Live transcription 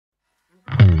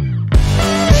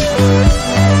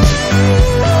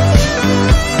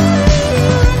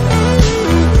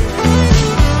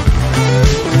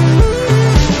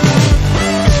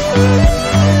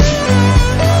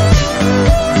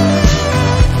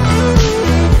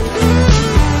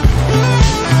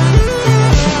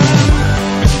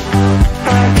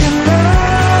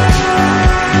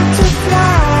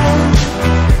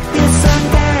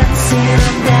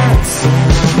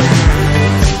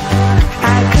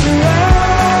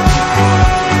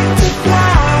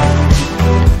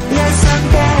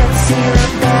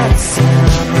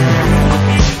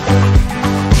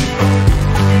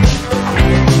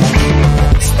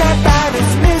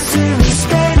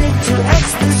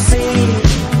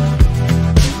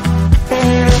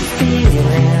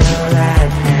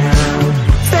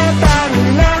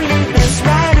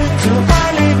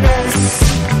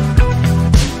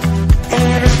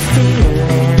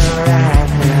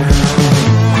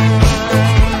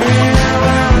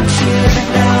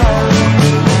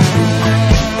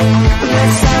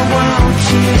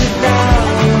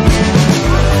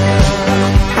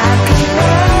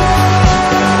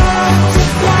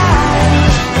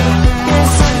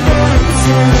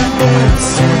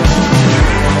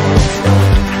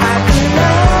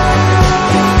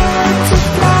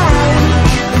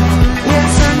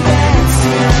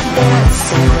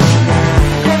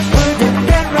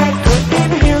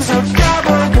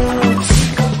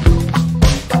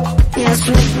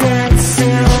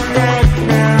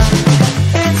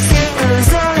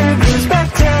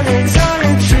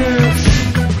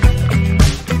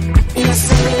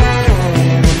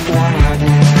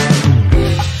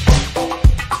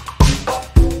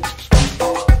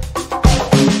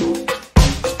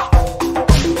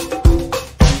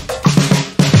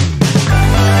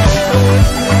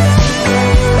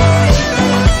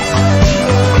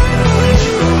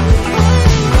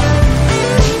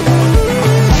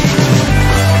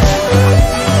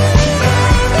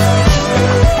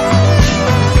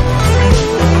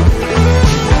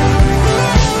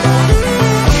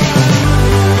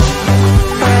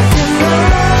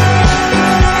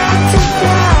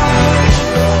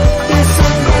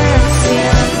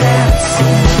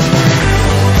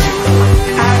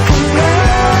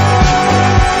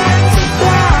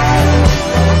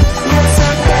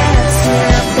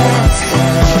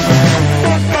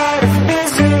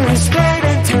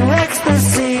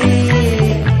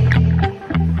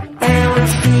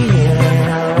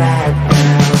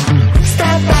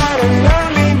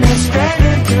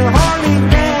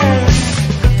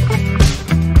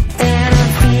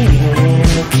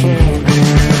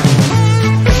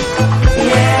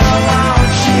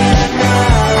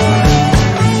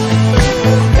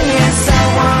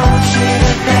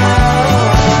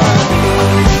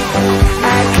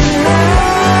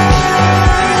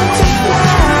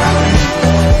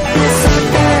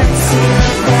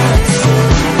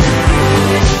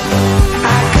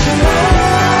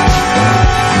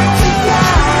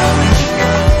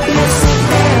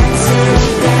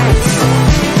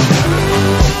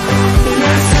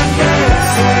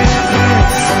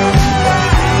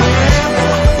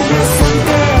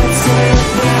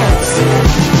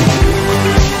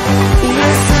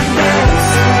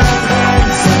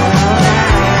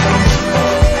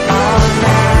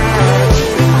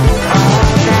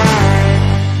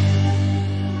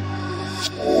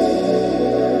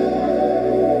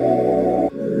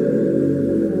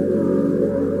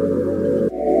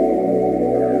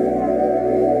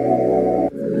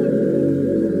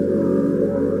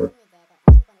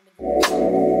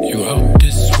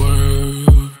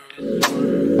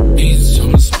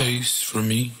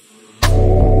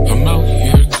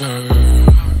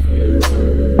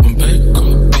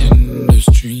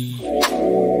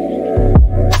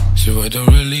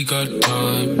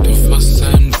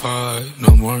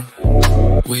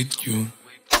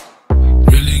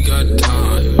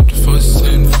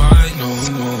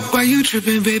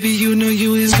Trippin', baby, you know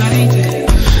you is like it.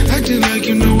 Acting like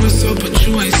you know what's up, but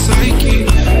you ain't psychic.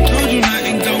 Told you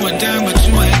nothing going down, but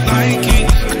you ain't like it.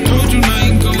 I told you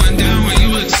nothing going down when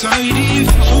you excited.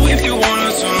 So if you want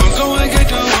a song, go and get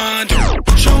the one.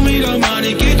 Show me the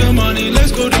money, get the money,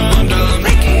 let's go down, down.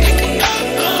 Make it up.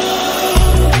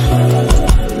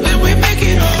 Then we make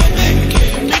it up, make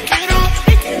it up,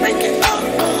 make it up.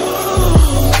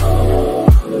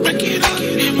 Break it up,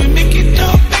 then we make it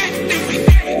up.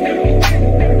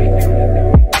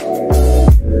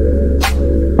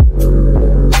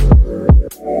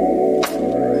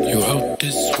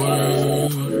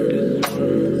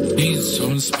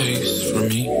 Space for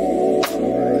me.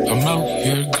 I'm out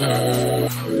here, girl.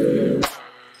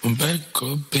 I'm back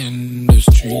up in the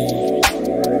street.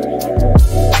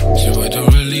 So I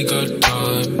don't really got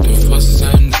time to fuss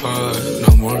and fight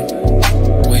no more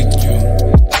with you.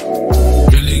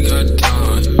 Really got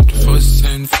time to fuss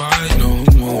and fight no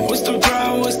more. What's the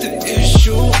problem? What's the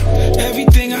issue?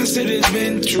 Everything I said has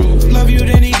been true. Love you,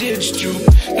 then he ditched you.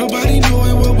 Nobody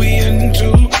knowing what we into.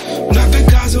 Not the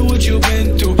cause of what you've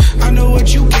been through. I know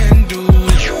what you can do.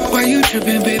 Why you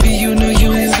trippin', baby? You know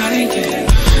you ain't like it.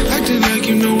 Acting like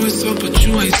you know what's up, but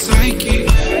you ain't psychic.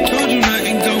 Told you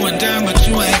nothing going down, but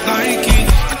you ain't like it.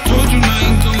 I told you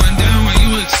nothing going down when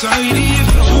you excited.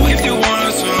 So if you want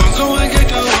a song, go and get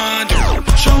the one.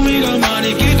 Show me the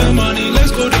money, get the money,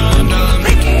 let's go down, down.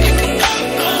 Make it up.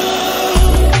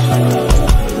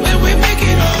 Then we make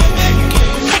it up, make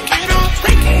it up,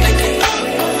 make it up.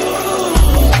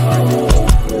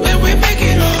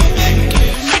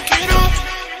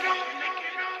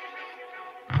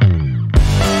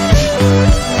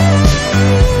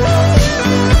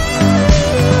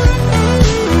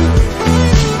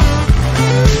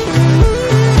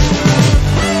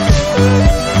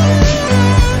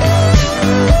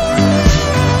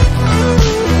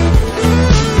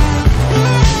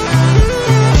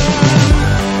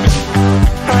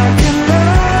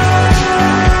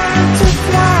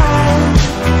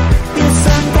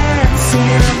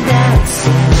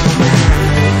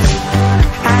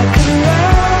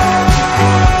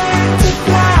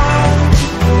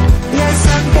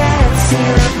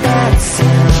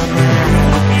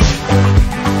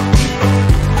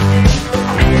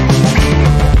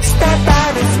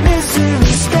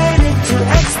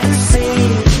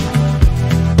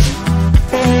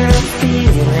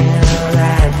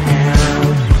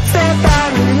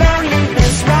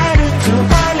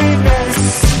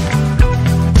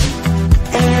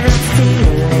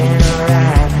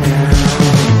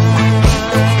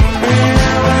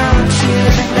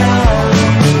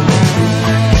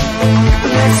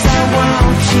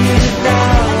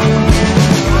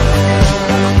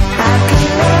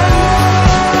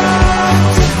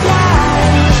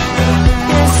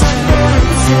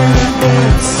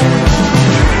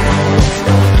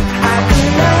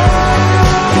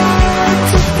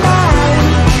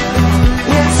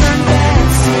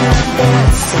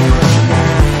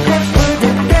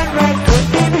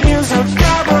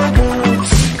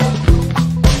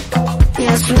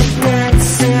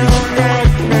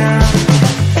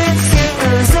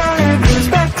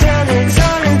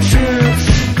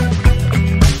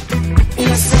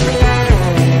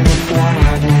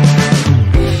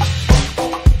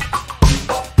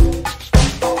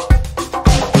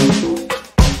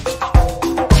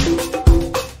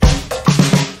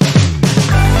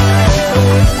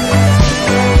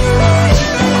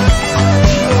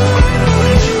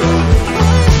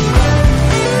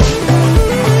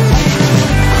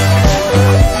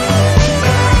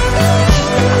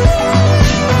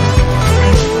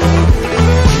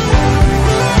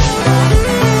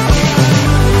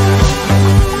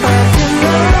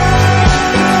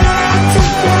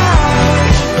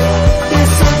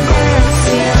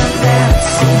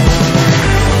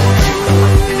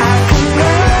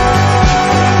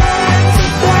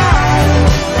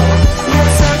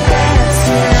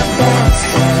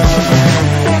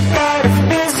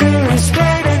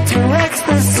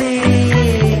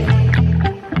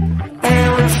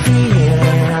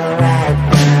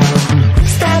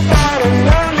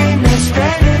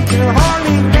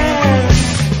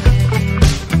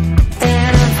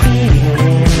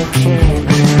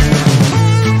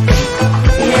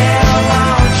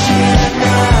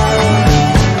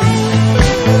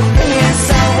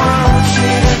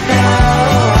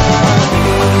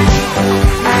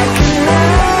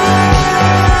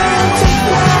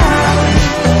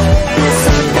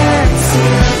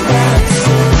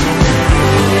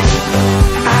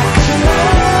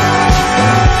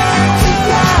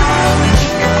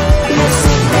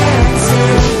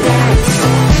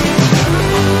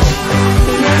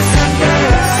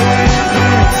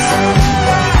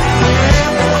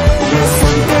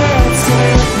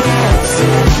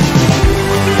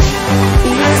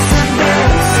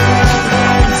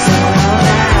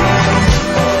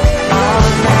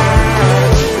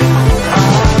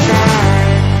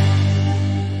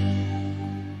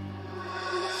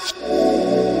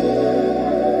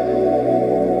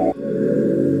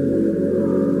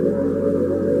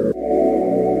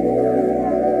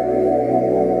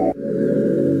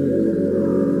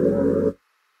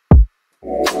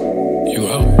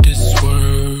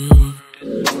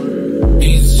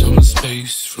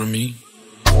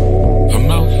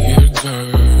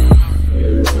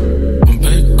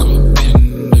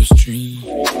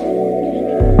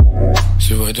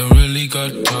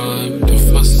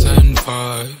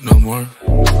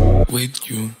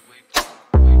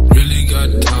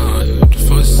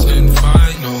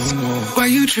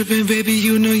 Trippin', baby,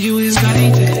 you know you ain't got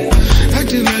it.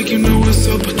 Acting like you know what's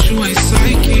up, but you ain't sight.